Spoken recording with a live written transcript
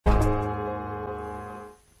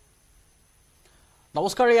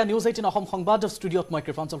নমস্কাৰ এয়া নিউজ 18 অসম সংবাদ ষ্টুডিঅ'ত মই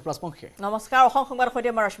কৃপাঞ্চল প্ৰাসমংখে নমস্কাৰ অসম সংবাদ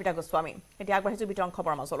সৈতে মই ৰশ্মিতা গোস্বামী এতিয়া আগবাঢ়িছো বিতং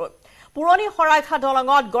খবৰ মাজলৈ পুৰণি সৰাইঘাট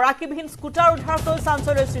দলঙত গৰাকীবিহীন স্কুটাৰ উদ্ধাৰ কৰি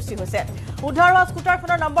চাঞ্চল্যৰ সৃষ্টি হৈছে উদ্ধাৰ হোৱা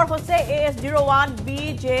স্কুটাৰখনৰ নম্বৰ হৈছে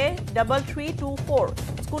AS01BJ3324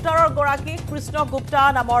 স্কুটাৰৰ গৰাকী কৃষ্ণ গুপ্তা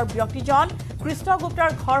নামৰ ব্যক্তিজন কৃষ্ণ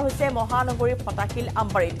গুপ্তাৰ ঘৰ হৈছে মহানগৰী ফটাকিল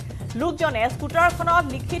আমবাৰীত লোকজনে স্কুটাৰখনত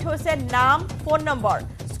লিখিত হৈছে নাম ফোন নম্বৰ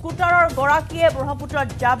স্কুটাৰৰ গৰাকীয়ে ব্ৰহ্মপুত্ৰত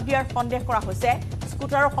জাপ দিয়াৰ সন্দেহ কৰা হৈছে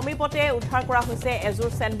স্কুটাৰৰ সমীপতে উদ্ধাৰ কৰা হৈছে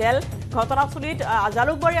এজোৰ চেণ্ডেল ঘটনাস্থলীত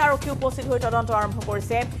জালুকবাৰী আৰক্ষী উপস্থিত হৈ তদন্ত আৰম্ভ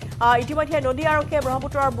কৰিছে ইতিমধ্যে নদী আৰক্ষীয়ে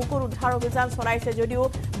ব্ৰহ্মপুত্ৰৰ বুকুৰ উদ্ধাৰ অভিযান চলাইছে যদিও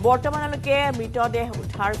বৰ্তমানলৈকে মৃতদেহ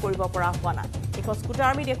উদ্ধাৰ কৰিব পৰা হোৱা নাই এখন স্কুটাৰ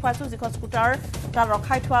আমি দেখুৱাইছো যিখন স্কুটাৰ তাত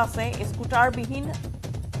ৰখাই থোৱা আছে এই স্কুটাৰবিহীন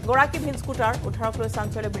গৰাকীবিহীন স্কুটাৰ উদ্ধাৰক লৈ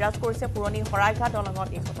চাঞ্চল্য বিৰাজ কৰিছে পুৰণি সৰাইঘাট দলঙত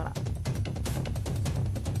এই ঘটনা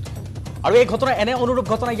আৰু এই ঘটনা এনে অনুৰূপ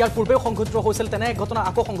ঘটনা ইয়াৰ পূৰ্বেও সংঘটিত হৈছিল তেনে ঘটনা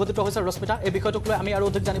আকৌ সংঘটিত হৈছে ৰশ্মিতা এই বিষয়টোক লৈ আমি আৰু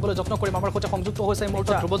অধিক জানিবলৈ যত্ন কৰিম আমাৰ সৈতে সংযুক্ত হৈছে এই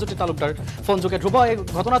মুহূৰ্তত ধ্ৰুৱজ্যোতি তালুকদাৰ ফোন যোগে ধ্ৰুৱ এই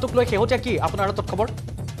ঘটনাটোক লৈ শেহতীয়া কি আপোনাৰ হাতত খবৰ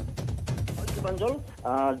কৃপাঞ্চল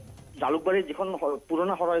জালুকবাৰীৰ যিখন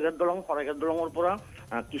পুৰণা সৰাইঘাট দলঙৰ পৰা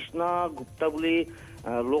কৃষ্ণ গুপ্তা বুলি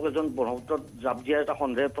লোক এজন ব্ৰহ্মপুত্ৰত জাপ দিয়াৰ এটা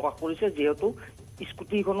সন্দেহ প্ৰকাশ কৰিছে যিহেতু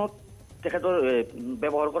স্কুটিখনত তেখেতৰ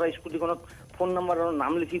ব্যৱহাৰ কৰা স্কুটিখনত ফোন নম্বৰ আৰু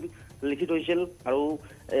নাম লিখি থৈছিল আৰু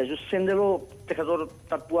এযোৰ চেণ্ডেলো তেখেতৰ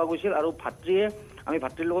তাত পোৱা গৈছিল আৰু আমি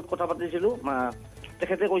ভাতৃৰ লগত কথা পাতিছিলোঁ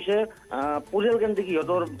তেখেতে কৈছে পৰিয়ালকেন্দ্ৰিক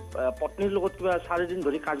সিহঁতৰ পত্নীৰ লগত কিবা 4 দিন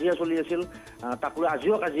ধৰি কাজিয়া চলি আছিল তাক লৈ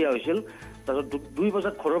আজিও কাজিয়া হৈছিল তাৰপিছত 2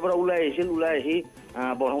 বজাত ঘৰৰ পৰা ওলাই আহি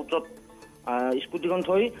ব্ৰহ্মপুত্ৰত স্কুটিখন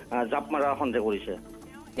থৈ জাপ মৰাৰ সন্দেহ কৰিছে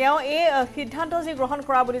তেওঁ এই সিদ্ধান্ত যি গ্ৰহণ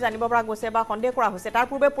কৰা বুলি জানিব পৰা গৈছে বা সন্দেহ কৰা হৈছে তাৰ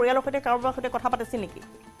পূৰ্বে পৰিয়ালৰ সৈতে কাৰোবাৰ সৈতে কথা পাতিছিল নেকি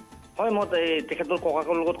হয় মই তেখেতৰ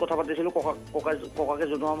ককাকৰ লগত কথা পাতিছিলোঁ ককাকে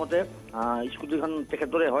জনোৱা মতে স্কুটিখন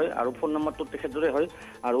তেখেতৰে হয় আৰু ফোন নম্বৰটো তেখেতৰে হয়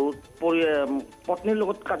আৰু পত্নীৰ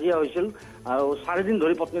লগত কাজিয়া হৈছিল আৰু 4 দিন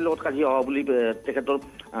ধৰি পত্নীৰ লগত কাজিয়া হোৱা বুলি তেখেতৰ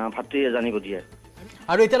ভাতৃয়ে জানিব দিয়ে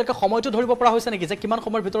আৰু এতিয়ালৈকে সময়টো ধৰিব পৰা হৈছে নেকি যে কিমান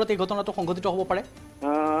সময়ৰ ভিতৰত এই ঘটনাটো সংঘটিত হ'ব পাৰে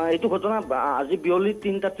এইটো ঘটনা আজি বিয়লি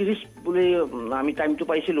 3:30 বুলি আমি টাইমটো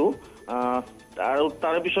পাইছিলোঁ আৰু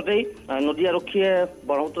তাৰ পিছতেই নদী আৰক্ষীয়ে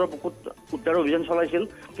ব্ৰহ্মপুত্ৰৰ বুকুত উদ্ধাৰ অভিযান চলাইছিল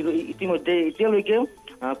কিন্তু ইতিমধ্যে এতিয়ালৈকে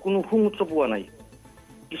কোনো সুমূত্ৰ পোৱা নাই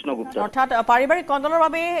কৃষ্ণ গুপ্তা অৰ্থাৎ পাৰিবাৰিক কন্দলৰ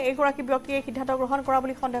বাবে এইগৰাকী ব্যক্তিয়ে সিদ্ধান্ত গ্ৰহণ কৰা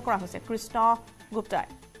বুলি সন্দেহ কৰা হৈছে কৃষ্ণ গুপ্তাই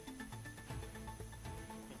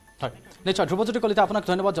নিশ্চয় ধ্ৰুৱজ্যোতি কলিতা আপোনাক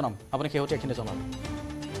ধন্যবাদ জনাম আপুনি শেহতীয়াখিনি জনালে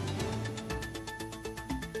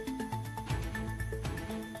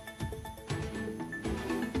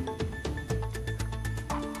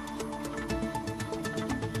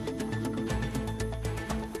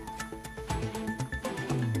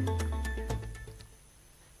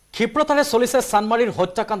ক্ষিপ্ৰতাৰে চলিছে চানমাৰীৰ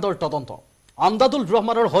হত্যাকাণ্ডৰ তদন্ত আমদাদুল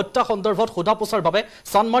ৰহমানৰ হত্যা সন্দৰ্ভত সোধা পোছাৰ বাবে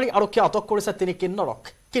চানমাৰী আৰক্ষীয়ে আটক কৰিছে 3 কিন্নৰক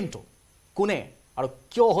কিন্তু কোনে আৰু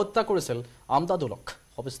কিয় হত্যা কৰিছিল আমদাদুলক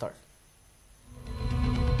সবিস্তাৰ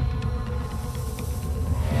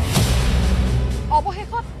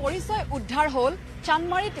অৱশেষত পৰিচয় উদ্ধাৰ হ'ল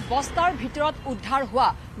চানমাৰীত বস্তাৰ ভিতৰত উদ্ধাৰ হোৱা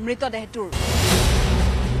মৃতদেহটোৰ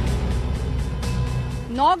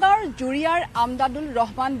নগাঁৱৰ জুৰিয়াৰ আমদাদুল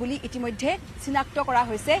ৰহমান বুলি ইতিমধ্যে চিনাক্ত কৰা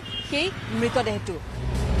হৈছে সেই মৃতদেহটো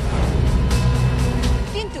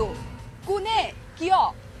কিন্তু কোনে কিয়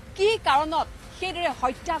কি কাৰণত সেইদৰে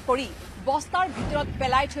হত্যা কৰি বস্তাৰ ভিতৰত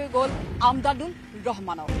পেলাই থৈ গ'ল আমদাদুল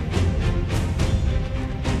ৰহমানক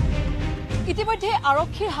ইতিমধ্যে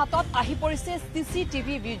আৰক্ষীৰ হাতত আহি পৰিছে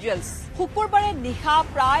চিচিটিভি ভিজুৱেলছ শুকুৰবাৰে নিশা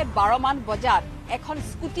প্ৰায় 12 মান বজাত এখন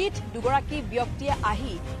স্কুটিত দুগৰাকী ব্যক্তিয়ে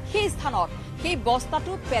আহি সেই স্থানত সেই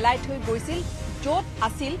বস্তাটো পেলাই থৈ গৈছিল য'ত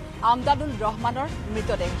আছিল আমদাদুল ৰহমানৰ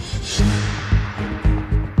মৃতদেহ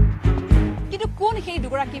কিন্তু কোন সেই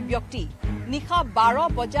দুগৰাকী ব্যক্তি নিশা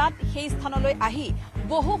 12 বজাত সেই স্থানলৈ আহি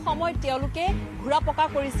বহু সময় তেওঁলোকে ঘুৰা পকা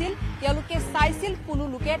কৰিছিল তেওঁলোকে চাইছিল কোনো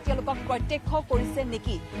লোকে তেওঁলোকক প্ৰত্যক্ষ কৰিছে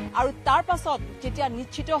নেকি আৰু তাৰ পাছত যেতিয়া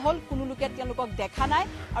নিশ্চিত হ'ল কোনো লোকে তেওঁলোকক দেখা নাই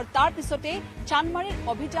আৰু তাৰ পিছতে চানমাৰীৰ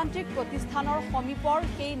অভিযান্ত্ৰিক প্ৰতিষ্ঠানৰ সমীপৰ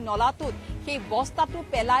সেই নলাটোত সেই বস্তাটো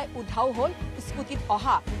পেলাই উধাও হ'ল স্কুটিত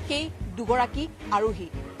অহা সেই দুগৰাকী আৰোহী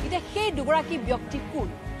এতিয়া সেই দুগৰাকী ব্যক্তি কোন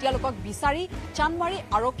তেওঁলোকক বিচাৰি চানমাৰী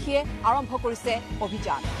আৰক্ষীয়ে আৰম্ভ কৰিছে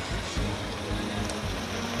অভিযান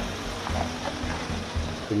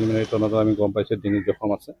তদন্ত আমি গম পাইছো ডিঙিত জখম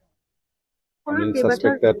আছে আমি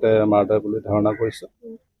সাসপেক্টেড মাৰ্ডাৰ বুলি ধাৰণা কৰিছো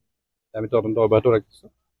আমি তদন্ত অব্যাহত ৰাখিছো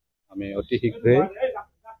আমি অতি শীঘ্ৰে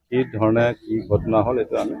কি ধৰণে কি ঘটনা হ'ল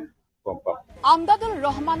এটা আমি গম পাম আমদাদুল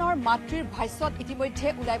ৰহমানৰ মাতৃৰ ভাষ্যত ইতিমধ্যে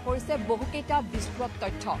ওলাই পৰিছে বহুকেইটা বিস্ফোৰক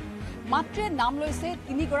তথ্য মাতৃয়ে নাম লৈছে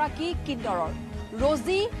 3 গৰাকী কিন্নৰৰ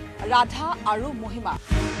ৰজি ৰাধা আৰু মহিমা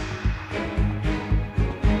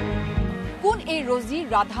কোন এই ৰজি,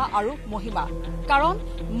 ৰাধা আৰু মহিমা। কাৰণ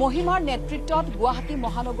মহিমাৰ নেতৃত্বত গুৱাহাটী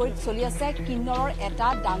মহানগৰীত চলি আছে কিন্নৰৰ এটা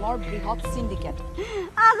ডাঙৰ বৃহৎ সিন্ডিকেট।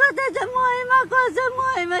 আগতে যে মহিমা কৈছে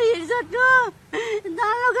মহিমা হিৰজটো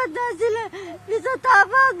তাৰ লগত আছিলে, পিছত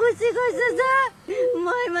তাৰপৰা গুচি গৈছে যে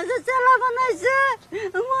মহিমা যে চেলা বনাইছে,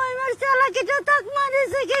 মহিমাৰ চেলাকেইটা তাক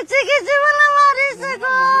মাৰিছে, কিচি কিচি বলে মাৰিছে।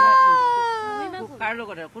 কাৰ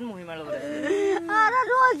লগতে? কোন মহিমাৰ লগতে? আৰু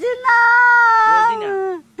ৰজি না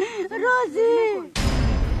ৰজি।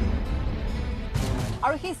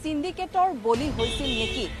 আৰু সেই সিন্ডিকেটৰ বলি হৈছিল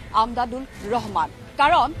নেকি আমদাদুল ৰহমান?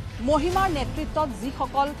 কাৰণ মহিমাৰ নেতৃত্বত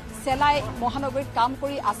যিসকল চেলাই মহানগৰীত কাম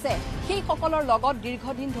কৰি আছে সেইসকলৰ লগত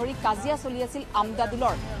দীৰ্ঘদিন ধৰি কাজিয়া চলি আছিল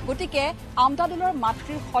আমদাদুলৰ। গতিকে আমদাদুলৰ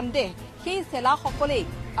মাতৃৰ সন্দেহ সেই চেলাসকলেই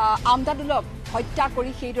আমদাদুলক হত্যা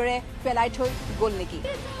কৰি সেইদৰে পেলাই থৈ গ'ল নেকি?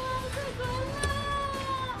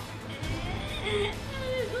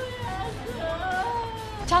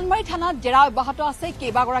 চানমাৰী থানাত জেৰা অব্যাহত আছে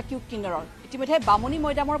কেইবাগৰাকীও কিন্নৰৰ। ইতিমধ্যে বামুণী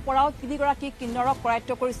মৈদামৰ পৰাও 3 গৰাকী কিন্নৰক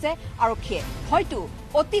কৰায়ত্ব কৰিছে আৰক্ষীয়ে। হয়তো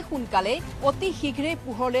অতি সোনকালে অতি শীঘ্ৰেই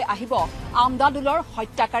পোহৰলৈ আহিব আমদাদুলৰ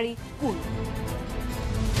হত্যাকাৰী কোন।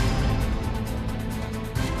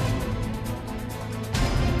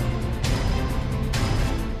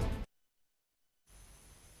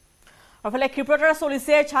 আফালে ক্ষিপ্ৰতাৰে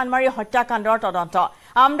চলিছে চানমাৰী হত্যাকাণ্ডৰ তদন্ত।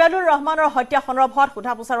 আমদাদুল ৰহমানৰ হত্যা সন্দৰ্ভত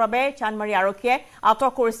সোধা পোছাৰ বাবে চানমাৰী আৰক্ষীয়ে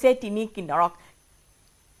আটক কৰিছে 3 কিন্নৰক।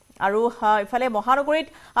 আৰু ইফালে মহানগৰীত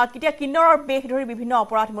কেতিয়া কিন্নৰৰ বেশ ধৰি বিভিন্ন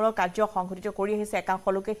অপৰাধমূলক কাৰ্য সংঘটিত কৰি আহিছে একাংশ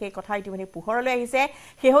লোকে, সেই কথা ইতিমধ্যে পোহৰলৈ আহিছে।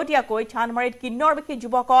 শেহতীয়াকৈ চানমাৰীত কিন্নৰবেশী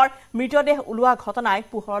যুৱকৰ মৃতদেহ ওলোৱা ঘটনাই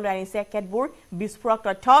পোহৰলৈ আনিছে কেতবোৰ বিস্ফোৰক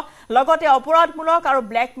তথ্য। লগতে অপৰাধমূলক আৰু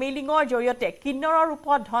ব্লেকমেইলিঙৰ জৰিয়তে কিন্নৰৰ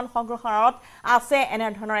ৰূপত ধন সংগ্ৰহৰ আঁৰত আছে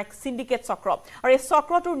এনেধৰণৰ এক সিন্ডিকেট চক্ৰ। আৰু এই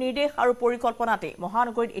চক্ৰটোৰ নিৰ্দেশ আৰু পৰিকল্পনাতে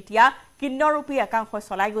মহানগৰীত এতিয়া কিন্নৰৰূপী একাংশই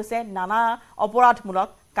চলাই গৈছে নানা অপৰাধমূলক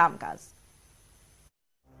কাম কাজ।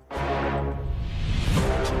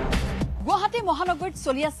 গুৱাহাটী মহানগৰীত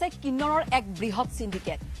চলি আছে কিন্নৰৰ এক বৃহৎ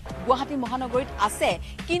সিন্ডিকেট। গুৱাহাটী মহানগৰীত আছে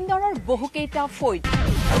কিন্নৰৰ বহুকেইটা ফৈদ।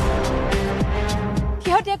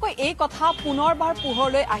 শেহতীয়াকৈ এই কথা পুনৰবাৰ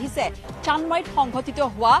পোহৰলৈ আহিছে চানমাৰীত সংঘটিত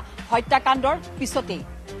হোৱা হত্যাকাণ্ডৰ পিছতেই।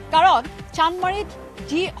 কাৰণ চানমাৰীত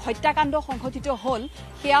যি হত্যাকাণ্ড সংঘটিত হ'ল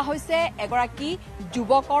সেয়া হৈছে এগৰাকী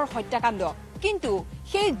যুৱকৰ হত্যাকাণ্ড। কিন্তু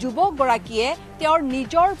সেই যুৱকগৰাকীয়ে তেওঁৰ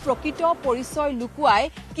নিজৰ প্ৰকৃত পৰিচয় লুকুৱাই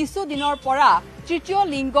কিছুদিনৰ পৰা তৃতীয়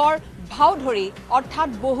লিংগৰ ভাও ধৰি অৰ্থাৎ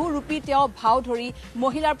বহুৰূপী তেওঁ ভাও ধৰি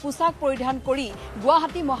মহিলাৰ পোছাক পৰিধান কৰি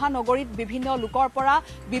গুৱাহাটী মহানগৰীত বিভিন্ন লোকৰ পৰা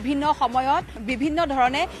বিভিন্ন সময়ত বিভিন্ন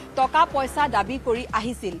ধৰণে টকা পইচা দাবী কৰি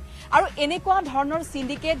আহিছিল। আৰু এনেকুৱা ধৰণৰ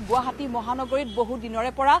সিন্ডিকেট গুৱাহাটী মহানগৰীত বহু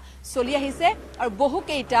দিনৰে পৰা চলি আহিছে। আৰু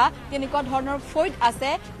বহুকেইটা তেনেকুৱা ধৰণৰ ফৈদ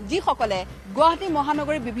আছে যিসকলে গুৱাহাটী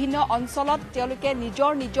মহানগৰীৰ বিভিন্ন অঞ্চলত তেওঁলোকে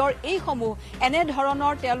নিজৰ এইসমূহ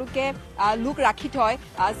এনেধৰণৰ তেওঁলোকে লোক ৰাখি থয়,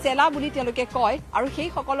 চেলা বুলি তেওঁলোকে কয়। আৰু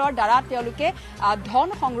সেইসকলৰ দ্বাৰা তেওঁলোকে ধন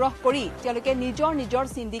সংগ্ৰহ কৰি তেওঁলোকে নিজৰ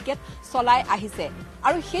সিন্ডিকেট চলাই আহিছে।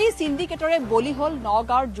 আৰু সেই সিন্ডিকেটৰে বলি হ'ল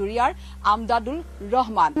নগাঁৱৰ জুৰিয়াৰ আমদাদুল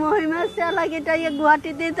ৰহমান। মহিমা চেলাকেইটা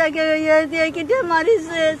গুৱাহাটীতে থাকে, কেইটা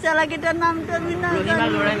মাৰিছে চেলাকেইটাৰ নামটো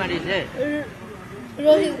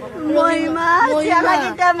মহিমা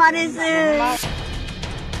চেলাকেইটা মাৰিছে।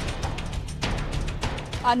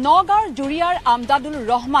 নগাঁৱৰ জুৰিয়াৰ আমদাদুল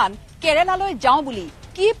ৰহমান কেৰেলালৈ যাওঁ বুলি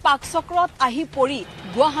কি পাকচক্ৰত আহি পৰি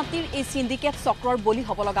গুৱাহাটীৰ এই সিন্ডিকেট চক্ৰৰ বলি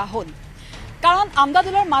হ'ব লগা হ'ল। কাৰণ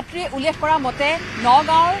আমদাদুলৰ মাতৃয়ে উল্লেখ কৰা মতে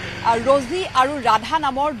নগাঁৱৰ ৰজি আৰু ৰাধা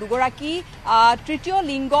নামৰ 2 গৰাকী তৃতীয়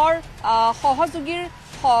লিংগৰ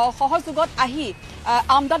সহযোগত আহি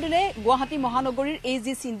আমদাদুলে গুৱাহাটী মহানগৰীৰ এই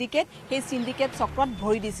যি সিন্ডিকেট সেই সিন্ডিকেট চক্ৰত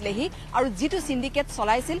ভৰি দিছিলেহি। আৰু যিটো সিন্ডিকেট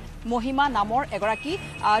চলাইছিল মহিমা নামৰ এগৰাকী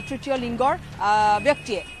তৃতীয় লিংগৰ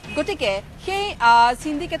ব্যক্তিয়ে। গতিকে সেই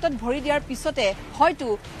সিন্ডিকেটত ভৰি দিয়াৰ পিছতে হয়তো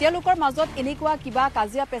তেওঁলোকৰ মাজত এনেকুৱা কিবা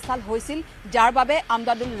কাজিয়া পেচাল হৈছিল যাৰ বাবে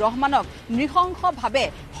আমদাদুল ৰহমানক নৃশংসভাৱে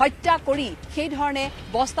হত্যা কৰি সেই ধৰণে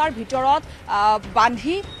বস্তাৰ ভিতৰত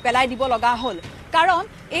বান্ধি পেলাই দিব লগা হ'ল। কাৰণ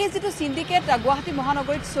এই যিটো সিন্ডিকেট গুৱাহাটী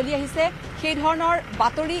মহানগৰীত চলি আহিছে সেই ধৰণৰ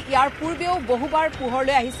বাতৰি ইয়াৰ পূৰ্বেও বহুবাৰ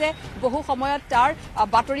পোহৰলৈ আহিছে, বহু সময়ত তাৰ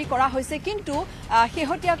বাতৰি কৰা হৈছে। কিন্তু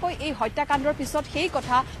শেহতীয়াকৈ এই হত্যাকাণ্ডৰ পিছত সেই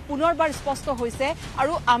কথা পুনৰবাৰ স্পষ্ট হৈছে।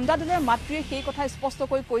 আৰু আমদাদুলৰ মাতৃয়ে সেই কথা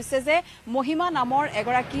স্পষ্টকৈ কৈছে যে মহিমা নামৰ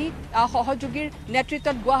এগৰাকী সহযোগীৰ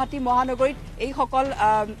নেতৃত্বত গুৱাহাটী মহানগৰীত এইসকল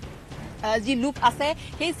যি লোক আছে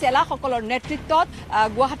সেই চেলাসকলৰ নেতৃত্বত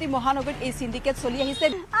গুৱাহাটী মহানগৰীত এই সিন্ডিকেট চলি আহিছে।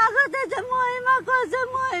 আগতে যে মহিমা কৈছে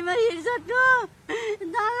মহিমা হিৰজটো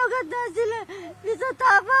তাৰ লগত আছিলে, পিছত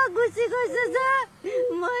তাৰপৰা গুচি গৈছে যে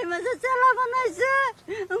মহিমা যে চেলা বনাইছে,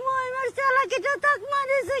 মহিমাৰ চেলাকেইটা তাক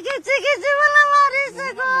মাৰিছে, কিচি কিচি বলে মাৰিছে।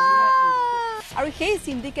 আৰু সেই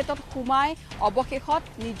সিন্ডিকেটত সোমাই অৱশেষত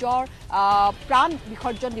নিজৰ প্ৰাণ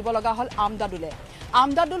বিসৰ্জন দিব লগা হ'ল আমদাদুলে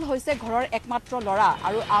আমদাদুল হৈছে ঘৰৰ একমাত্ৰ ল'ৰা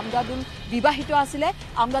আৰু আমদাদুল বিবাহিত আছিলে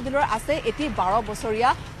আমদাদুলৰ আছে এটি 12 বছৰীয়া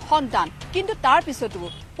সন্তান কিন্তু তাৰ পিছতো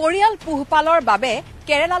পৰিয়াল পোহপালৰ বাবে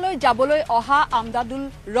কেৰালালৈ যাবলৈ অহা আমদাদুল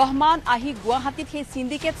ৰহমান আহি গুৱাহাটীত সেই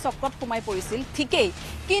সিন্ডিকেট চক্ৰত সোমাই পৰিছিল ঠিকেই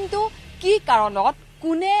কিন্তু কি কাৰণত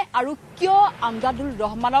কোনে আৰু কিয় আমদাদুল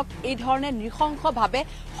ৰহমানক এই ধৰণে নৃশংসভাৱে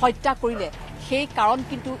হত্যা কৰিলে সেই কাৰণ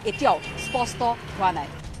কিন্তু এতিয়াও স্পষ্ট হোৱা নাই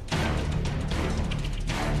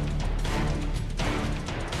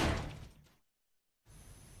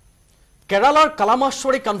কেৰালাৰ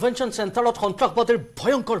কালামাশ্বৰী কনভেনশ্যন চেণ্টাৰত সন্ত্ৰাসবাদীৰ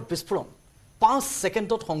ভয়ংকৰ বিস্ফোৰণ 5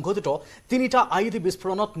 ছেকেণ্ডত সংঘটিত 3টা আইডি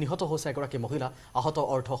বিস্ফোৰণত নিহত হৈছে এগৰাকী মহিলা আহত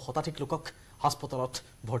অৰ্ধ শতাধিক লোকক হাস্পতালত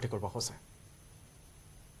ভৰ্তি কৰা হৈছে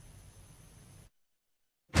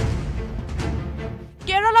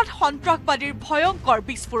কেৰালাত সন্ত্ৰাসবাদীৰ ভয়ংকৰ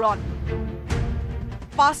বিস্ফোৰণ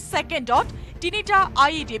 5 ছেকেণ্ডত 3টা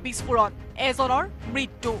আইডি বিস্ফোৰণ এজনৰ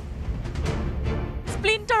মৃত্যু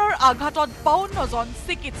স্প্লিণ্টাৰৰ আঘাতত 52 জন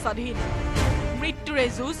চিকিৎসাধীন মৃত্যুৰে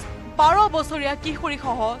যুঁজ 12 বছৰীয়া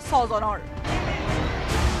কিশোৰীসহ 6 জনৰ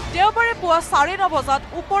দেওবাৰে পুৱা 9:30 বজাত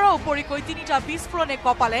ওপৰা ওপৰিকৈ 3টা বিস্ফোৰণে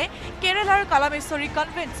কপালে কেৰালাৰ কালামেশ্বৰী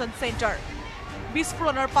কনভেনশ্যন চেণ্টাৰ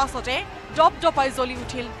বিস্ফোৰণৰ পাছতে দপদপাই জ্বলি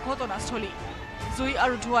উঠিল ঘটনাস্থলী জুই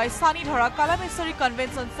আৰু ধুৱাই সানি ধৰা কালামেশ্বৰী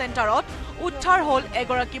কনভেনশ্যন চেণ্টাৰত উদ্ধাৰ হ'ল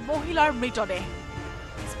এগৰাকী মহিলাৰ মৃতদেহ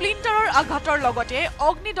স্প্লিণ্টাৰৰ আঘাতৰ লগতে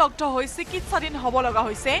অগ্নিদগ্ধ হৈ চিকিৎসাধীন হ'ব লগা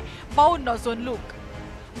হৈছে 52 জন লোক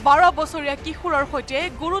 12 বছৰীয়া কিশোৰৰ সৈতে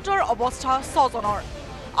গুৰুতৰ অৱস্থা 6 জনৰ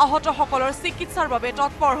আহতসকলৰ চিকিৎসাৰ বাবে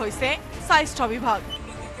তৎপৰ হৈছে স্বাস্থ্য বিভাগ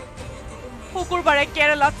শুকুৰবাৰে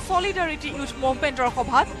কেৰালাত সলিডাৰিটি ইউথ মুভমেণ্টৰ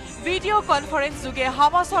সভাত ভিডিঅ' কনফাৰেন্স যোগে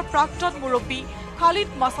হামাছৰ প্ৰাক্তন মুৰব্বী খালিদ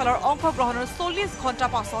মাছালৰ অংশগ্ৰহণৰ 40 ঘণ্টা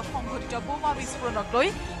পাছত সংঘটিত বোমা বিস্ফোৰণক লৈ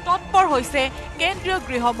তৎপৰ হৈছে কেন্দ্ৰীয়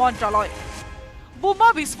গৃহ মন্ত্ৰালয় বোমা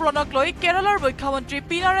বিস্ফোৰণক লৈ কেৰালাৰ মুখ্যমন্ত্ৰী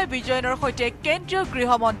পিনাৰায় বিজয়নৰ সৈতে কেন্দ্ৰীয়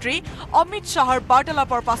গৃহমন্ত্ৰী অমিত শাহৰ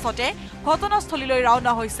বাৰ্তালাপৰ পাছতে ঘটনাস্থলীলৈ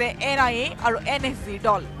ৰাওনা হৈছে NIA আৰু NSGৰ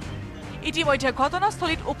দল ইতিমধ্যে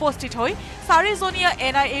ঘটনাস্থলীত উপস্থিত হৈ 4জনীয়া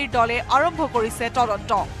NIAৰ দলে আৰম্ভ কৰিছে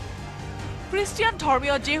তদন্ত খ্ৰীষ্টিয়ান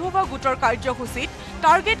ধৰ্মীয় জেহোভা গোটৰ কাৰ্যসূচীত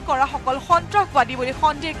টাৰ্গেট কৰা সকল সন্ত্ৰাসবাদী বুলি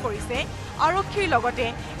সন্দেহ কৰিছে আৰক্ষীৰ লগতে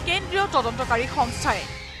কেন্দ্ৰীয় তদন্তকাৰী সংস্থাই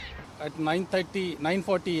At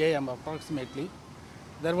 9:40 a.m. approximately,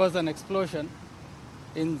 there was an explosion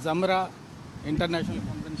in Zamra International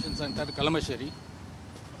Convention Center, Kalamasheri,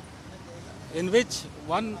 in which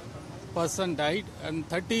one person died and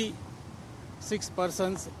 36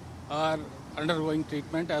 persons are undergoing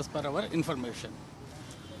treatment as per our information.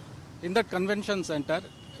 In that convention center,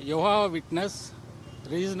 Jehovah Witness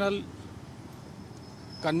regional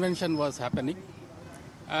convention was happening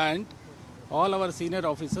and all our senior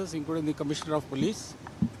officers, including the Commissioner of Police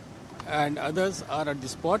and others, are at the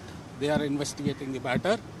spot. They are investigating the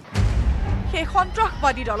matter. সেই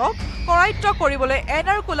সন্ত্ৰাসবাদী দলক কৰায়ত্ব কৰিবলৈ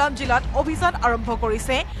এনাৰকুলাম জিলাত অভিযান আৰম্ভ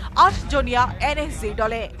কৰিছে 8জনীয়া NSGৰ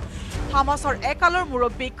দলে হামাছৰ একালৰ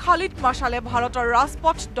মুৰব্বী খালিদ মাছালে ভাৰতৰ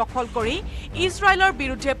ৰাজপথ দখল কৰি ইজৰাইলৰ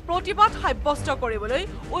বিৰুদ্ধে প্ৰতিবাদ সাব্যস্ত কৰিবলৈ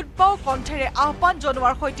উদ্বাউ কণ্ঠেৰে আহ্বান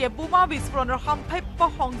জনোৱাৰ সৈতে বোমা বিস্ফোৰণৰ সম্ভাৱ্য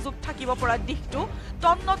সংযোগ থাকিব পৰা দিশটো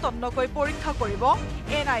তন্নতন্নকৈ পৰীক্ষা কৰিব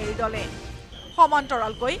NIAৰ দলে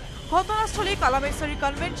সমান্তৰালকৈ ঘটনাস্থলী কালামেশ্বৰী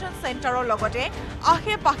কনভেনশ্যন চেণ্টাৰৰ লগতে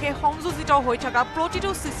আশে পাশে সংযোজিত হৈ থকা প্ৰতিটো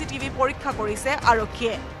CCTV পৰীক্ষা কৰিছে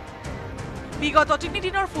আৰক্ষীয়ে বিগত 3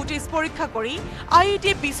 দিনৰ ফুটেজ পৰীক্ষা কৰি IED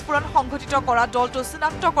বিস্ফোৰণ সংঘটিত কৰা দলটো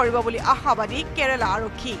চিনাক্ত কৰিব বুলি আশাবাদী কেৰালা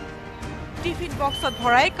আৰক্ষী টিফিন বক্সত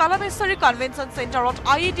ভৰাই কালামেশ্বৰী কনভেনশ্যন চেণ্টাৰত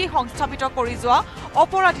IED সংস্থাপিত কৰি যোৱা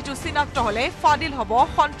অপৰাধীটো চিনাক্ত হ'লে ফাদিল হ'ব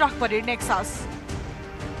সন্ত্ৰাসবাদীৰ নেক্সাছ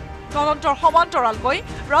তদন্তৰ সমান্তৰালকৈ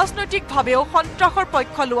ৰাজনৈতিকভাৱেও সন্ত্ৰাসৰ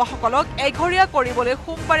পক্ষ লোৱাসকলক এঘৰীয়া কৰিবলৈ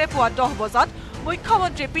সোমবাৰে পুৱা 10 বজাত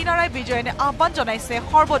মুখ্যমন্ত্ৰী পিনাৰায় বিজয়নে আহ্বান জনাইছে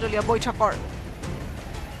সৰ্বদলীয় বৈঠকৰ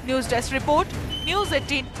News Desk Report,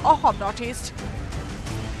 News18 Assam Northeast.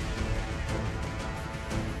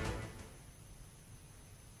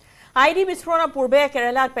 IED বিস্ফোৰণৰ পূৰ্বে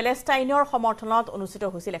কেৰালাৰ পেলেষ্টাইনৰ সমৰ্থনত অনুষ্ঠিত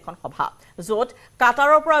হৈছিল এখন সভা য'ত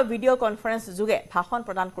কাটাৰৰ পৰা ভিডিঅ' কনফাৰেন্স যোগে ভাষণ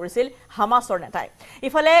প্ৰদান কৰিছিল হামাছৰ নেতাই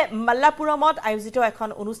ইফালে মাল্লাপুৰমত আয়োজিত এখন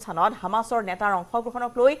অনুষ্ঠানত হামাছৰ নেতাৰ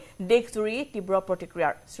অংশগ্ৰহণক লৈ দেশজুৰি তীব্ৰ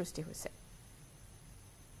প্ৰতিক্ৰিয়াৰ সৃষ্টি হৈছে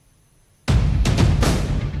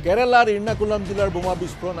কেৰালাৰ ইৰ্নাকুলাম জিলাৰ বোমা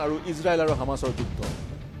বিস্ফোৰণ আৰু ইজৰাইল আৰু হামাছৰ যুদ্ধ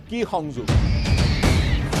কি সংযোগ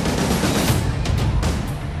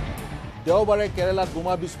দেওবাৰে কেৰালাত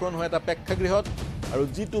বোমা বিস্ফোৰণ হয় এটা প্ৰেক্ষাগৃহত আৰু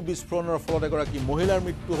জিটো বিস্ফোৰণৰ ফলত এগৰাকী মহিলাৰ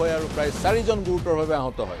মৃত্যু হয় আৰু প্ৰায় 4জন গুৰুতৰভাৱে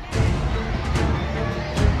আহত হয়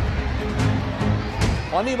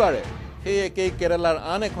শনিবাৰে সেই একেই কেৰালাৰ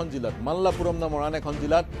আন এখন জিলাত মাল্লাপুৰম নামৰ আন এখন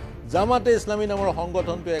জিলাত জামাতে ইছলামী নামৰ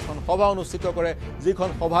সংগঠনটোৱে এখন সভা অনুষ্ঠিত কৰে যিখন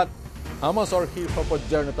সভাত হামাছৰ শীৰ্ষ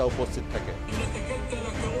পৰ্যায়ৰ নেতা উপস্থিত থাকে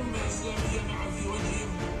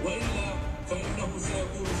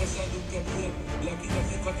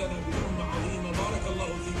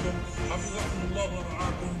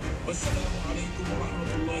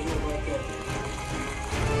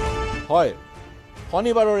হয়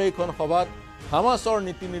শনিবাৰৰ এইখন সভাত হামাছৰ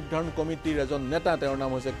নীতি নিৰ্ধাৰণ কমিটিৰ এজন নেতা তেওঁৰ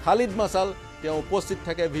নাম হৈছে খালিদ মাছাল তেওঁ উপস্থিত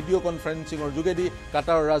থাকে ভিডিঅ' কনফাৰেন্সিঙৰ যোগেদি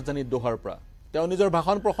কাটাৰৰ ৰাজধানী দোহাৰ পৰা তেওঁ নিজৰ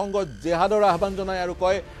ভাষণ প্ৰসংগত জেহাদৰ আহ্বান জনায় আৰু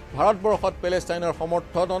কয় ভাৰতবৰ্ষত পেলেষ্টাইনৰ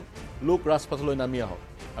সমৰ্থনত লোক ৰাজপথলৈ নামি আহক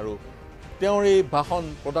আৰু তেওঁৰ এই ভাষণ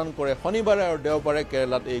প্ৰদান কৰে শনিবাৰে আৰু দেওবাৰে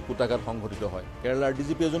কেৰালাত এই কুটাঘাত সংঘটিত হয় কেৰালাৰ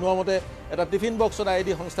ডিজিপিয়ে জনোৱা মতে এটা টিফিন বক্সত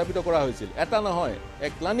আইডি সংস্থাপিত কৰা হৈছিল এটা নহয়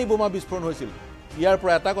এক লানি বোমা বিস্ফোৰণ হৈছিল ইয়াৰ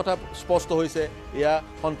পৰা এটা কথা স্পষ্ট হৈছে এয়া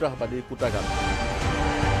সন্ত্ৰাসবাদীৰ কুটাঘাত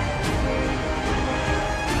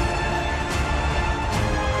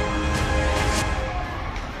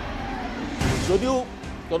যদিও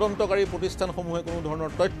তদন্তকাৰী প্ৰতিষ্ঠানসমূহে কোনো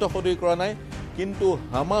ধৰণৰ তথ্য সদৰি কৰা নাই কিন্তু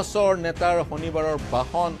হামাছৰ নেতাৰ শনিবাৰৰ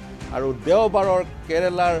ভাষণ আৰু দেওবাৰৰ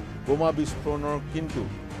কেৰালাৰ বোমা বিস্ফোৰণৰ কিন্তু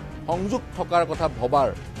সংযোগ থকাৰ কথা ভবাৰ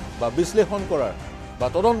বা বিশ্লেষণ কৰাৰ বা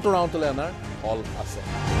তদন্তৰ আওতালৈ অনাৰ ফল আছে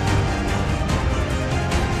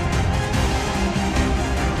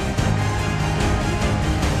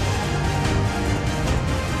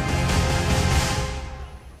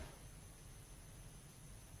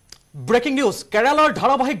ব্ৰেকিং নিউজ কেৰালাৰ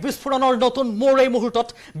ধাৰাবাহিক বিস্ফোৰণৰ নতুন মোৰ এই মুহূৰ্তত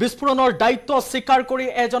বিস্ফোৰণৰ দায়িত্ব স্বীকাৰ কৰি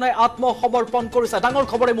এজনে আত্মসমৰ্পণ কৰিছে ডাঙৰ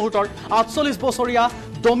খবৰ এই মুহূৰ্তৰ 48 বছৰীয়া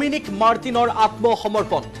ডমিনিক মাৰ্টিনৰ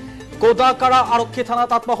আত্মসমৰ্পণ কোদাকাৰা আৰক্ষী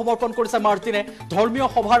থানাত আত্মসমৰ্পণ কৰিছে মাৰ্টিনে ধৰ্মীয়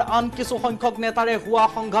সভাৰ আন কিছু সংখ্যক নেতাৰে হোৱা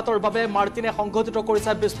সংঘাতৰ বাবে মাৰ্টিনে সংঘটিত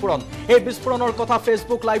কৰিছে বিস্ফোৰণ এই বিস্ফোৰণৰ কথা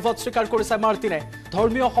ফেচবুক লাইভত স্বীকাৰ কৰিছে মাৰ্টিনে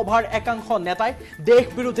ধৰ্মীয় সভাৰ একাংশ নেতাই দেশ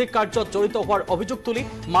বিৰোধী কাৰ্যত জড়িত হোৱাৰ অভিযোগ তুলি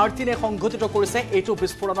মাৰ্টিনে সংঘটিত কৰিছে এইটো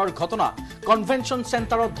বিস্ফোৰণৰ ঘটনা কনভেনশ্যন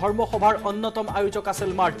চেণ্টাৰত ধৰ্মসভাৰ অন্যতম আয়োজক আছিল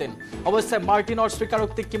মাৰ্টিন অৱশ্যে মাৰ্টিনৰ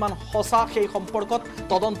স্বীকাৰোক্তি কিমান সঁচা সেই সম্পৰ্কত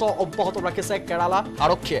তদন্ত অব্যাহত ৰাখিছে কেৰালা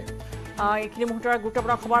আৰক্ষীয়ে এইখিনি মুহূৰ্তৰ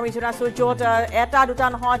গুৰুত্বপূৰ্ণ খবৰ আমি জনাইছোঁ য'ত এটা দুটা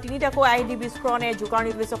নহয় তিনিটাকৈ আইডি বিস্ফোৰণে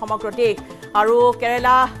জোকাৰণি তুলিছে সমগ্ৰ দেশ আৰু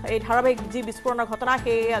কেৰালা এই ধাৰাবাহিক যি বিস্ফোৰণৰ ঘটনা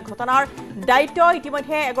সেই ঘটনাৰ দায়িত্ব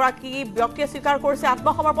ইতিমধ্যে এগৰাকী ব্যক্তিয়ে স্বীকাৰ কৰিছে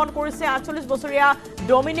আত্মসমৰ্পণ কৰিছে 48 বছৰীয়া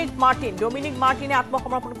ডমিনিক মাৰ্টিনে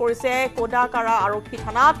আত্মসমৰ্পণ কৰিছে কোদাকাৰা আৰক্ষী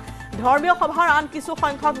থানাত ধৰ্মীয় সভাৰ আন কিছু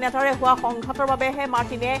সংখ্যক নেতাৰে হোৱা সংঘাতৰ বাবেহে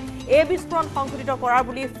মাৰ্টিনে এই বিস্ফোৰণ সংঘটিত কৰাৰ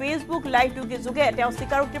বুলি ফেচবুক লাইভ যোগে তেওঁ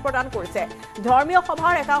স্বীকাৰোক্তি প্ৰদান কৰিছে ধৰ্মীয়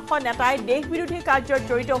সভাৰ একাংশ নেতাই দেশ বিৰোধী কাৰ্যত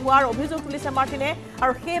জড়িত হোৱাৰ অভিযোগ তুলিছে মাৰ্টিনে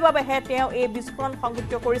আৰু সেইবাবেহে তেওঁ এই বিস্ফোৰণ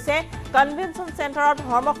সংঘটিত কৰিছে কনভেনশ্যন চেণ্টাৰত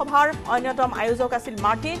ধৰ্মসভাৰ অন্যতম আয়োজক আছিল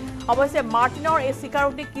মাৰ্টিন অৱশ্যে মাৰ্টিনৰ এই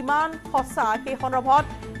স্বীকাৰোক্তি কিমান সঁচা সেই সন্দৰ্ভত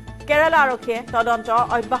কেৰালা আৰক্ষীয়ে তদন্ত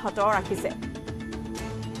অব্যাহত ৰাখিছে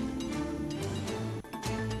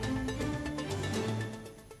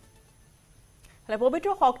পবিত্ৰ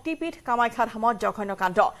শক্তিপীঠ কামাখ্যা ধামত জঘন্য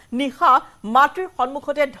কাণ্ড নিশা মাতৃৰ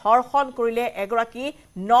সন্মুখতে ধৰ্ষণ কৰিলে এগৰাকী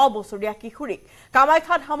 9 বছৰীয়া কিশোৰীক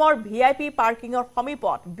কামাখ্যা ধামৰ ভিআইপি পাৰ্কিঙৰ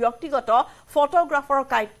সমীপত ব্যক্তিগত ফটোগ্ৰাফাৰৰ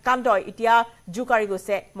কাণ্ডই এতিয়া জোকাৰি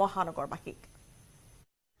গৈছে মহানগৰবাসীক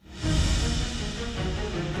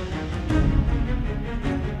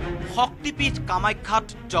শক্তিপীঠ কামাখ্যাত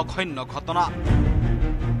জঘন্য ঘটনা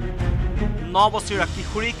 9 বছৰীয়া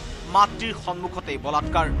কিশোৰীক মাতৃৰ সন্মুখতে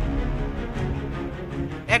বলাৎকাৰ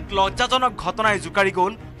এক লজ্জাজনক ঘটনাই জোকাৰি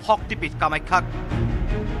গ'ল শক্তিপীঠ কামাখ্যাক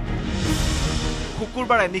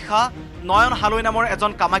শুকুৰবাৰে নিশা নয়ন হালৈ নামৰ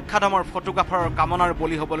এজন কামাখ্যা ধামৰ ফটোগ্ৰাফাৰৰ কামনাৰ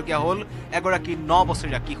বলি হ'বলগীয়া হ'ল এগৰাকী 9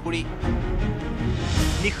 বছৰীয়া কিশোৰী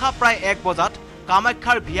নিশা প্ৰায় 1 বজাত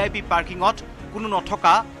কামাখ্যাৰ ভিআইপি পাৰ্কিঙত কোনো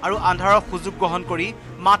নথকা আৰু আন্ধাৰৰ সুযোগ গ্ৰহণ কৰি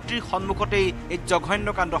মাতৃৰ সন্মুখতেই এই জঘন্য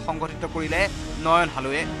কাণ্ড সংঘটিত কৰিলে নয়ন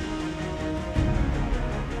হালৈয়ে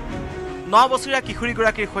 9 বছৰীয়া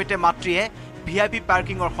কিশোৰীগৰাকীৰ সৈতে মাতৃয়ে ভিআইপি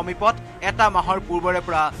পাৰ্কিঙৰ সমীপত এটা মাহৰ পূৰ্বৰে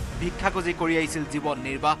পৰা ভিক্ষা খুজি কৰি আহিছিল জীৱন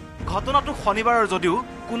নিৰ্বাহ ঘটনাটো শনিবাৰৰ যদিও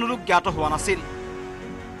কোনো লোক জ্ঞাত হোৱা নাছিল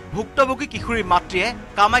ভুক্তভোগী কিশোৰীৰ মাতৃয়ে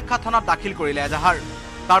কামাখ্যা থানাত দাখিল কৰিলে এজাহাৰ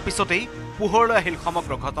তাৰ পিছতেই পোহৰলৈ আহিল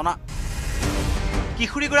সমগ্ৰ ঘটনা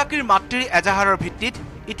কিশোৰীগৰাকীৰ মাতৃৰ এজাহাৰৰ ভিত্তিত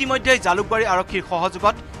ইতিমধ্যে জালুকবাৰী আৰক্ষীৰ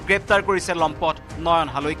সহযোগত গ্ৰেপ্তাৰ কৰিছে লম্পট নয়ন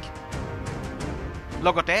হালৈক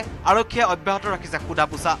লগতে আৰক্ষীয়ে অব্যাহত ৰাখিছে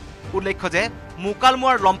সোধা-পোছা উল্লেখ্য যে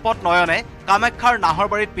মুকালমুৱাৰ লম্পট নয়নে কামাখ্যাৰ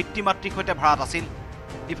নাহৰবাৰীত পিতৃ মাতৃৰ সৈতে ভাড়াত আছিল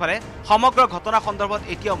ইফালে সমগ্ৰ ঘটনা সন্দৰ্ভত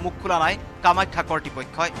এতিয়াও মুখ খোলা নাই কামাখ্যা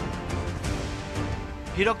কৰ্তৃপক্ষই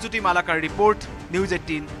Hirakjyoti Malakar report news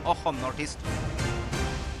 18 Assam north east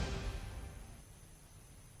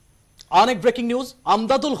আন এক ব্ৰেকিং নিউজ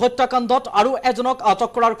আমদাদুল হত্যাকাণ্ডত আৰু এজনক আটক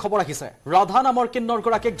কৰাৰ খবৰ আহিছে ৰাধা নামৰ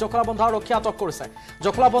কিন্নৰগৰাকীক জখলাবন্ধা আৰক্ষীয়ে আটক কৰিছে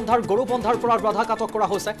জখলাবন্ধাৰ গৰুবন্ধাৰ পৰা ৰাধাক আটক কৰা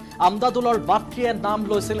হৈছে আমদাদুলৰ মাতৃয়ে নাম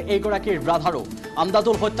লৈছিল এইগৰাকীৰ ৰাধাৰো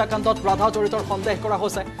আমদাদুল হত্যাকাণ্ডত ৰাধা জড়িতৰ সন্দেহ কৰা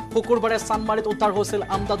হৈছে শুকুৰবাৰে চানমাৰীত উদ্ধাৰ হৈছিল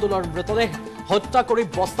আমদাদুলৰ মৃতদেহ হত্যা কৰি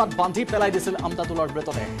বস্তাত বান্ধি পেলাই দিছিল আমদাদুলৰ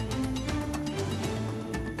মৃতদেহ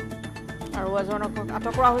আৰু এজনক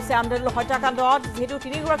আটক কৰা হৈছে আমদাদুল হত্যাকাণ্ডত যেহেতু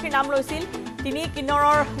তিনিগৰাকীৰ নাম লৈছিল তিনি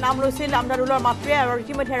কিন্নৰৰ নাম লৈছিল আমদাদুলৰ মাতৃয়ে আৰু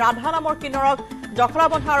ইতিমধ্যে ৰাধা নামৰ কিন্নৰক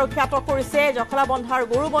জখলাবন্ধা আৰক্ষীয়ে আটক কৰিছে জখলাবন্ধাৰ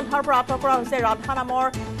গৰুবন্ধাৰ পৰা আটক কৰা হৈছে ৰাধা নামৰ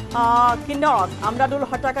কিন্নৰক আমদাদুল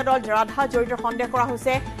হত্যাকাণ্ডত ৰাধা জড়িত সন্দেহ কৰা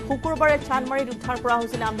হৈছে শুকুৰবাৰে চানমাৰীত উদ্ধাৰ কৰা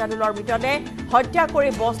হৈছিল আমদাদুলৰ মৃতদেহ হত্যা কৰি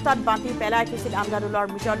বস্তাত বান্ধি পেলাই থৈছিল আমদাদুলৰ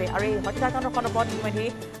মৃতদেহ আৰু এই হত্যাকাণ্ডৰ সন্দৰ্ভত ইতিমধ্যে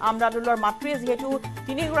আমদাদুলৰ মাতৃয়ে যিহেতু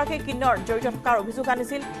তিনিগৰাকী কিন্নৰ জড়িত থকাৰ অভিযোগ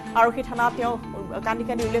আনিছিল আৰক্ষী থানাত তেওঁ কান্দি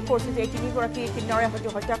কান্দি উল্লেখ কৰিছিল যে এই তিনিগৰাকী কিন্নৰে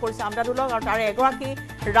হত্যা কৰিছে আমদাদুলক আৰু তাৰে এগৰাকী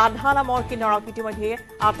ৰাধা নামৰ কিন্নৰক ইতিমধ্যে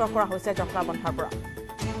আটক কৰা হৈছে জখলাবন্ধাৰ পৰা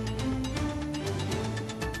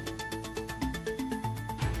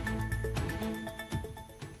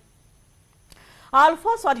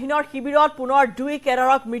আলফা স্বাধীনৰ শিবিৰত পুনৰ 2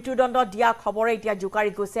 কেডাৰক মৃত্যুদণ্ড দিয়া খবৰে এতিয়া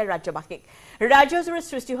জোকাৰি গৈছে ৰাজ্যবাসীক ৰাজ্যজুৰি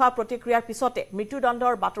সৃষ্টি হোৱা প্ৰতিক্ৰিয়াৰ পিছতে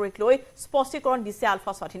মৃত্যুদণ্ডৰ বাতৰিক লৈ স্পষ্টীকৰণ দিছে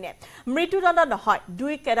আলফা স্বাধীনে মৃত্যুদণ্ড নহয়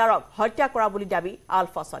 2 কেডাৰক হত্যা কৰা বুলি দাবী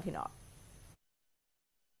আলফা স্বাধীনৰ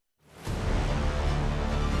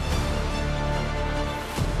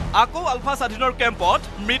আকৌ আলফা স্বাধীনৰ কেম্পত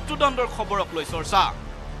মৃত্যুদণ্ডৰ খবৰক লৈ চৰ্চা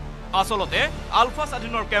আচলতে আলফা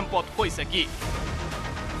স্বাধীনৰ কেম্পত হৈছে কি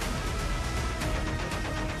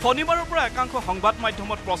শনিবাৰৰ পৰা একাংশ সংবাদ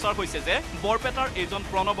মাধ্যমত প্ৰচাৰ হৈছে যে বৰপেটাৰ এজন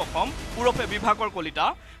প্ৰণৱ অসম উৰফে বিভাকৰ কলিতা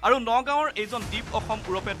আৰু নগাঁৱৰ এজন দীপ অসম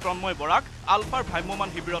উৰফে তন্ময় বৰাক আলফাৰ ভ্ৰাম্যমান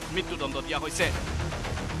শিবিৰত মৃত্যুদণ্ড দিয়া হৈছে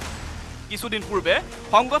কিছুদিন পূৰ্বে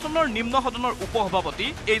সংগঠনৰ নিম্ন সদনৰ উপসভাপতি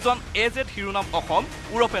এইজন এজেড শিৰোনাম অসম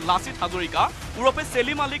উৰফে লাচিত হাজৰিকা উৰফে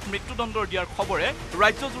সেলিম আলীক মৃত্যুদণ্ড দিয়াৰ খবৰে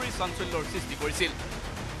ৰাজ্যজুৰি চাঞ্চল্যৰ সৃষ্টি কৰিছিল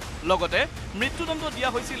লগতে মৃত্যুদণ্ড দিয়া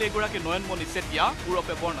হৈছিল এগৰাকী নয়নমণি চেতিয়া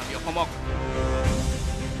উৰফে বৰ্ণালী অসমক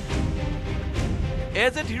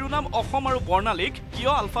এজেড শিৰোনাম অসম আৰু বৰ্ণালীক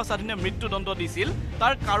কিয় আলফা স্বাধীনে মৃত্যুদণ্ড দিছিল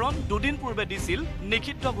তাৰ কাৰণ দুদিন পূৰ্বে দিছিল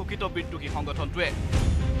নিষিদ্ধ ঘোষিত বিদ্ৰোহী সংগঠনটোৱে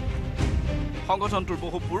সংগঠনটোৰ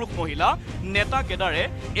বহু পুৰুষ মহিলা নেতা কেডাৰে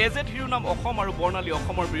এজেড শিৰোনাম অসম আৰু বৰ্ণালী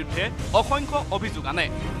অসমৰ বিৰুদ্ধে অসংখ্য অভিযোগ আনে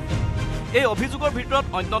এই অভিযোগৰ ভিতৰত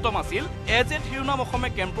অন্যতম আছিল এজেড শিৰোনাম অসমে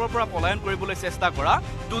কেম্পৰ পৰা পলায়ন কৰিবলৈ চেষ্টা কৰা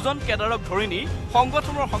দুজন কেডাৰক ধৰি নি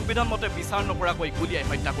সংগঠনৰ সংবিধান মতে বিচাৰ নকৰাকৈ গুলীয়াই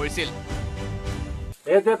হত্যা কৰিছিল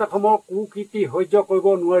এজেড অসমৰ কুকীৰ্তি সহ্য কৰিব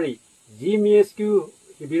নোৱাৰি জিএমএছকিউ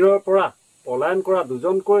শিবিৰৰ পৰা পলায়ন কৰা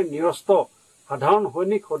দুজনকৈ নিৰস্ত সাধাৰণ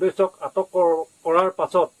সৈনিক সদস্যক আটক কৰাৰ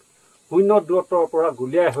পাছত শূন্য দূৰত্বৰ পৰা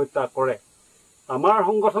গুলীয়াই হত্যা কৰে আমাৰ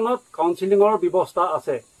সংগঠনত কাউন্সিলিঙৰ ব্যৱস্থা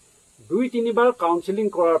আছে 2-3বাৰ কাউন্সিলিং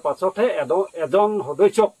কৰাৰ পাছতহে এজন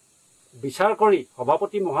সদস্যক বিচাৰ কৰি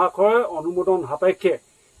সভাপতি মহাশয়ৰ অনুমোদন সাপেক্ষে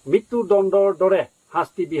মৃত্যুদণ্ডৰ দৰে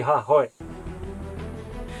শাস্তি বিহা হয়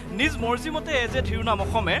নিজ মৰ্জিমতে এজেড শিৰোনাম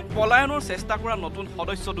অসমে পলায়নৰ চেষ্টা কৰা নতুন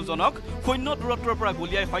সদস্য দুজনক শূন্য দূৰত্বৰ পৰা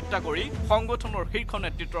গুলীয়াই হত্যা কৰি সংগঠনৰ শীৰ্ষ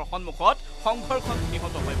নেতৃত্বৰ সন্মুখত সংঘৰ্ষত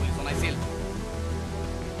নিহত হয় বুলি জনাইছিল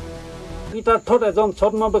গীতাৰ্থত এজন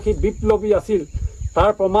ছদ্মবেশী বিপ্লৱী আছিল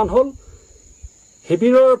তাৰ প্ৰমাণ হ'ল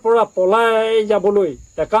শিবিৰৰ পৰা পলাই যাবলৈ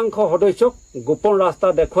একাংশ সদস্যক গোপন ৰাস্তা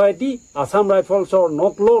দেখুৱাই দি আছাম ৰাইফলছৰ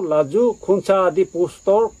নকলো লাজু খুঞ্চা আদি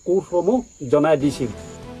পোষ্টৰ কোডসমূহ জনাই দিছিল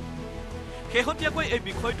শেহতীয়াকৈ এই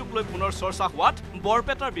বিষয়টোক লৈ পুনৰ চৰ্চা হোৱাত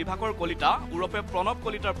বৰপেটাৰ বিভাগৰ কলিতা উৰফে প্ৰণৱ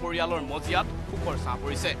কলিতাৰ পৰিয়ালৰ মজিয়াত শোকৰ ছাঁ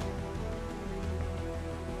পৰিছে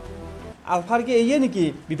আলফাৰ কি এইয়ে নেকি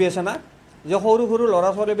বিবেচনা যে সৰু সৰু ল'ৰা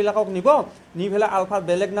ছোৱালীবিলাকক নিব নি পেলাই আলফাৰ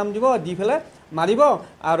বেলেগ নাম দিব দি পেলাই মাৰিব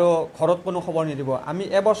আৰু ঘৰত কোনো খবৰ নিদিব আমি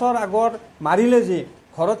এবছৰ আগত মাৰিলে যে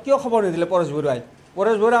ঘৰত কিয় খবৰ নিদিলে পৰেশ বৰুৱাই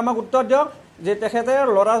আমাক উত্তৰ দিয়ক যে তেখেতে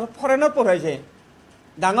ল'ৰা ফৰেনত পঢ়াইছে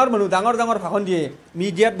ডাঙৰ মানুহ ডাঙৰ ভাষণ দিয়ে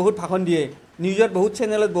মিডিয়াত বহুত ভাষণ দিয়ে নিউজত বহুত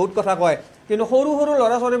চেনেলত বহুত কথা কয় কিন্তু সৰু সৰু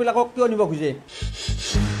ল'ৰা ছোৱালীবিলাকক কিয় নিব খোজে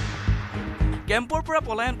কেম্পৰ পৰা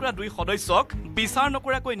পলায়ন কৰা 2 সদস্যক বিচাৰ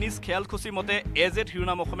নকৰাকৈ নিজ খেয়াল খুচি মতে এজেড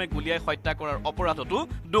শিৰোনাম অসমে গুলীয়াই হত্যা কৰাৰ অপৰাধতো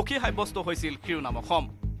দোষী সাব্যস্ত হৈছিল শিৰোনাম অসম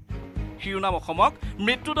শিৰোনাম অসমক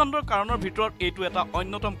মৃত্যুদণ্ডৰ কাৰণৰ ভিতৰত এইটো এটা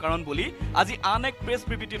অন্যতম কাৰণ বুলি আজি আন এক প্ৰেছ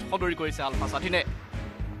বিবৃতিত সদৰি কৰিছে আলফা স্বাধীনে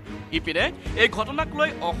ইপিনে এই ঘটনাক লৈ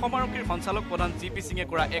অসম আৰক্ষীৰ সঞ্চালক প্ৰধান জিপি সিঙে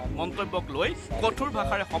কৰা এক মন্তব্যক লৈ কঠোৰ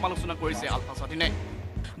ভাষাৰে সমালোচনা কৰিছে আলফা স্বাধীনে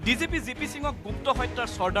ডিজিপি জিপি সিঙক গুপ্ত হত্যাৰ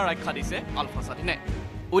চৰ্দাৰ আখ্যা দিছে আলফা স্বাধীনে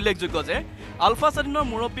উল্লেখযোগ্য যে আলফা স্বাধীনৰ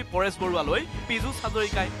মুৰব্বী পৰেশ বৰুৱালৈ পীযুষ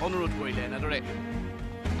হাজৰিকাই অনুৰোধ কৰিলে এনেদৰে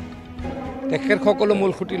তেখেতসকলো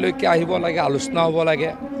মূল খুঁটিলৈকে আহিব লাগে আলোচনা হ'ব লাগে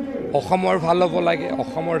অসমৰ ভাল হ'ব লাগে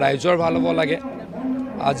অসমৰ ৰাইজৰ ভাল হ'ব লাগে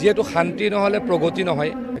যিহেতু শান্তি নহ'লে প্ৰগতি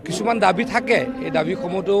নহয় কিছুমান দাবী থাকে এই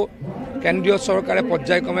দাবীসমূহতো কেন্দ্ৰীয় চৰকাৰে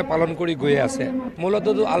পৰ্যায়ক্ৰমে পালন কৰি গৈ আছে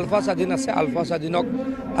মূলতঃ আলফা স্বাধীন আছে আলফা স্বাধীনক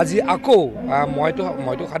আজি আকৌ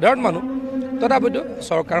মইতো সাধাৰণ মানুহ তথাপিতো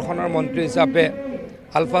চৰকাৰখনৰ মন্ত্ৰী হিচাপে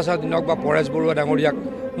আলফা স্বাধীনক বা পৰেশ বৰুৱা ডাঙৰীয়াক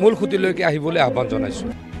মূল খুঁটিলৈকে আহিবলৈ আহ্বান জনাইছোঁ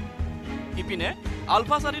ইপিনে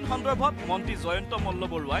আলফা স্বাধীন সন্দৰ্ভত মন্ত্ৰী জয়ন্ত মল্ল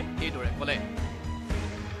বৰুৱাই এইদৰে ক'লে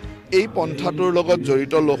এই পন্থাটোৰ লগত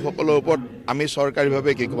জড়িত লোকসকলৰ ওপৰত আমি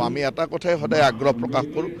চৰকাৰীভাৱে কি ক'ব আমি এটা কথাই সদায় আগ্ৰহ প্ৰকাশ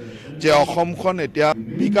কৰোঁ যে অসমখন এতিয়া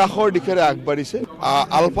বিকাশৰ দিশেৰে আগবাঢ়িছে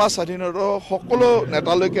আলফা স্বাধীনৰ সকলো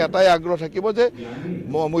নেতালৈকে এটাই আগ্ৰহ থাকিব যে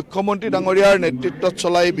মুখ্যমন্ত্ৰী ডাঙৰীয়াৰ নেতৃত্বত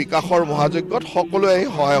চলাই বিকাশৰ মহাযজ্ঞত সকলোৱে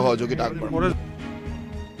সহায় সহযোগিতা আগবঢ়াব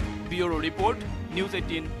bureau report news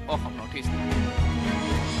 18 Assam north east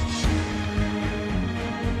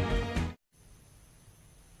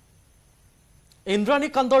Indrani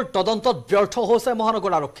কাণ্ডৰ তদন্তত ব্যৰ্থ হৈছে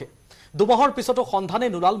মহানগৰ আৰক্ষী দুমাহৰ পিছতো সন্ধানে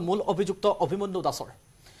নোলাল মূল অভিযুক্ত অভিমন্যু দাসৰ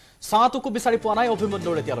সাঁটোকো বিচাৰি পোৱা নাই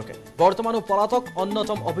অভিমন্যুৰ এতিয়ালৈকে বৰ্তমানো পলাতক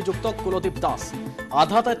অন্যতম অভিযুক্ত কুলদীপ দাস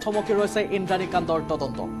আধাতে থমকি ৰৈছে ইন্দ্ৰাণী কাণ্ডৰ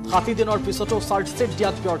তদন্ত 60 দিনৰ পিছতো চাৰ্জশ্বিট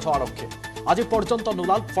দিয়াত ব্যৰ্থ আৰক্ষী আজি পৰ্যন্ত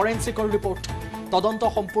নোলাল ফৰেনচিকৰ ৰিপৰ্ট তদন্ত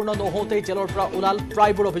সম্পূৰ্ণ নহওঁতেই জেলৰ পৰা ওলাল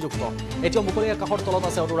প্ৰায়বোৰ অভিযুক্ত এতিয়া মুকলি আকাশৰ তলত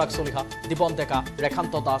আছে অনুৰাগ চলিহা দীপন ডেকা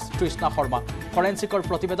ৰেখান্ত দাস কৃষ্ণা শৰ্মা ফৰেনচিকৰ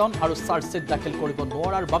প্ৰতিবেদন আৰু চাৰ্জশ্বিট দাখিল কৰিব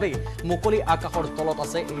নোৱাৰাৰ বাবেই মুকলি আকাশৰ তলত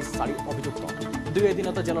আছে এই 4 অভিযুক্ত দুই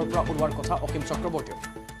এদিনতে জেলৰ পৰা ওলোৱাৰ কথা অসীম চক্ৰৱৰ্তী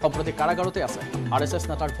সম্প্ৰতি কাৰাগাৰতে আছে আৰএছএছ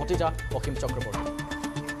নেতাৰ ভতিজা অসীম চক্ৰৱৰ্তী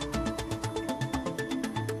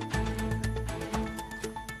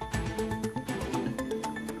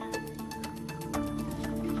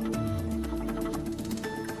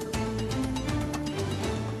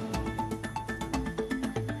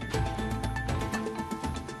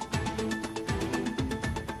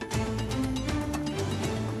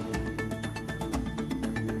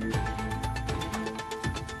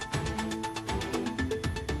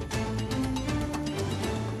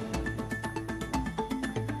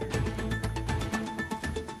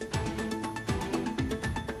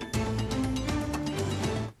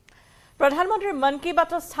প্ৰধানমন্ত্ৰীৰ মন কি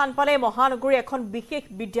বাতত স্থান পালে মহানগৰী এখন বিশেষ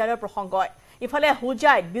বিদ্যালয়ৰ প্ৰসংগ ইফালে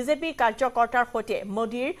হুজাইত বিজেপি কাৰ্যকৰ্তাৰ সৈতে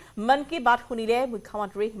মোদীৰ মন কি বাত শুনিলে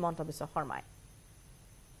মুখ্যমন্ত্ৰী হিমন্ত বিশ্ব শৰ্মাই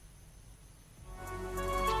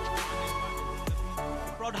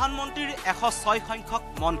প্ৰধানমন্ত্ৰীৰ 106 সংখ্যক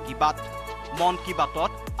মন কি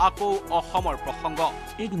বাতত আকৌ অসমৰ প্ৰসংগ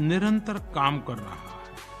एक निरंतर काम कर रहा है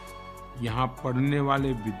यहाँ पढ़ने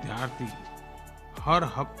वाले विद्यार्थी हर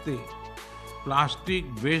हफ्ते प्लास्टिक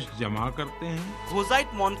वेस्ट जमा करते हैं হুজাইত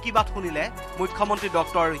মন কি বাত শুনিলে মুখ্যমন্ত্ৰী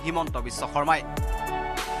ডক্টৰ হিমন্ত বিশ্ব শৰ্মাই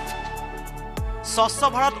স্বচ্ছ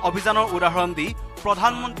ভাৰত অভিযানৰ উদাহৰণ দি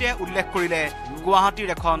প্ৰধানমন্ত্ৰীয়ে উল্লেখ কৰিলে গুৱাহাটীৰ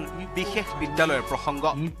এখন বিশেষ বিদ্যালয়ৰ প্ৰসংগ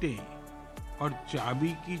ईंटें और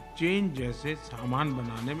चाबी की चेन जैसे सामान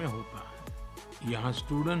बनाने में होता है यहाँ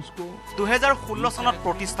स्टूडेंट्स को 2016 চনত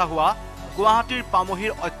প্ৰতিষ্ঠা হোৱা গুৱাহাটীৰ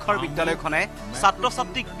পামহিৰ অক্ষৰ বিদ্যালয়খনে ছাত্ৰ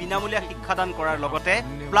ছাত্ৰীক বিনামূলীয়া শিক্ষাদান কৰাৰ লগতে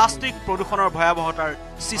প্লাষ্টিক প্ৰদূষণৰ ভয়াৱহতাৰ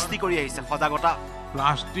সৃষ্টি কৰি আহিছে সজাগতা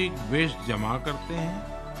प्लास्टिक वेस्ट जमा करते हैं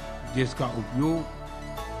जिसका उपयोग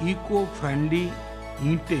इको फ्रेंडली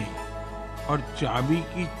ईंटें और चाबी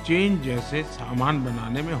की चेन जैसे सामान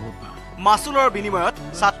बनाने में होता है মাছুলৰ বিনিময়ত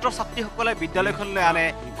ছাত্ৰ ছাত্ৰীসকলে বিদ্যালয়খনলৈ আনে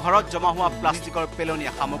ঘৰত জমা হোৱা প্লাষ্টিকৰ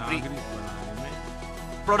পেলনীয়া সামগ্ৰী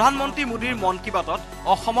প্ৰধানমন্ত্ৰী মোদীৰ মন কি বাতত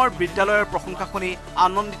অসমৰ বিদ্যালয়ৰ প্ৰশংসা শুনি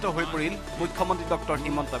আনন্দিত হৈ পৰিল মুখ্যমন্ত্ৰী ডক্টৰ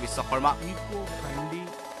হিমন্ত বিশ্ব শৰ্মা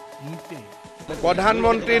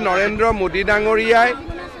প্ৰধানমন্ত্ৰী নৰেন্দ্ৰ মোদী ডাঙৰীয়াই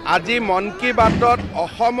আজি মন কি বাতত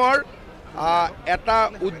অসমৰ এটা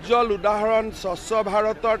উজ্জ্বল উদাহৰণ স্বচ্ছ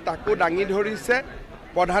ভাৰতৰ তাকো দাঙি ধৰিছে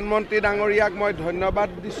প্ৰধানমন্ত্ৰী ডাঙৰীয়াক মই ধন্যবাদ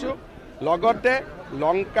দিছোঁ লগতে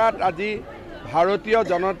লংকাত আজি ভাৰতীয়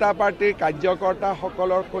জনতা পাৰ্টিৰ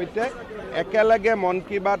কাৰ্যকৰ্তাসকলৰ সৈতে একেলগে মন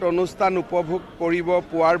কি বাত অনুষ্ঠান উপভোগ কৰিব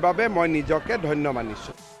পোৱাৰ বাবে মই নিজকে ধন্য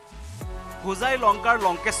মানিছোঁ হুজাই লংকাৰ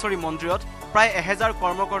লংকেশ্বৰী মন্দিৰত প্ৰায় 1000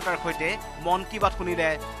 কৰ্মকৰ্তাৰ সৈতে মন কি বাত শুনিলে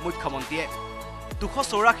মুখ্যমন্ত্ৰীয়ে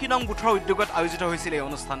 284 নং গোটৰ উদ্যোগত আয়োজিত হৈছিল এই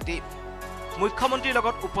অনুষ্ঠানটি মুখ্যমন্ত্ৰীৰ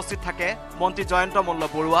লগত উপস্থিত থাকে মন্ত্ৰী জয়ন্ত মল্ল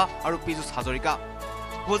বৰুৱা আৰু পীযুষ হাজৰিকা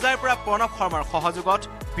হুজাইৰ পৰা প্ৰণৱ শৰ্মাৰ সহযোগত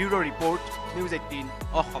bureau report news 18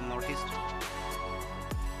 Assam north east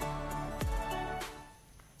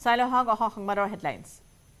চাইলহক Assam সংবাদৰ headlines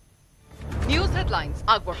news headlines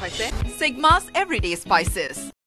আগবঢ়াইছে সিগমাছ এভৰিডে স্পাইচেছ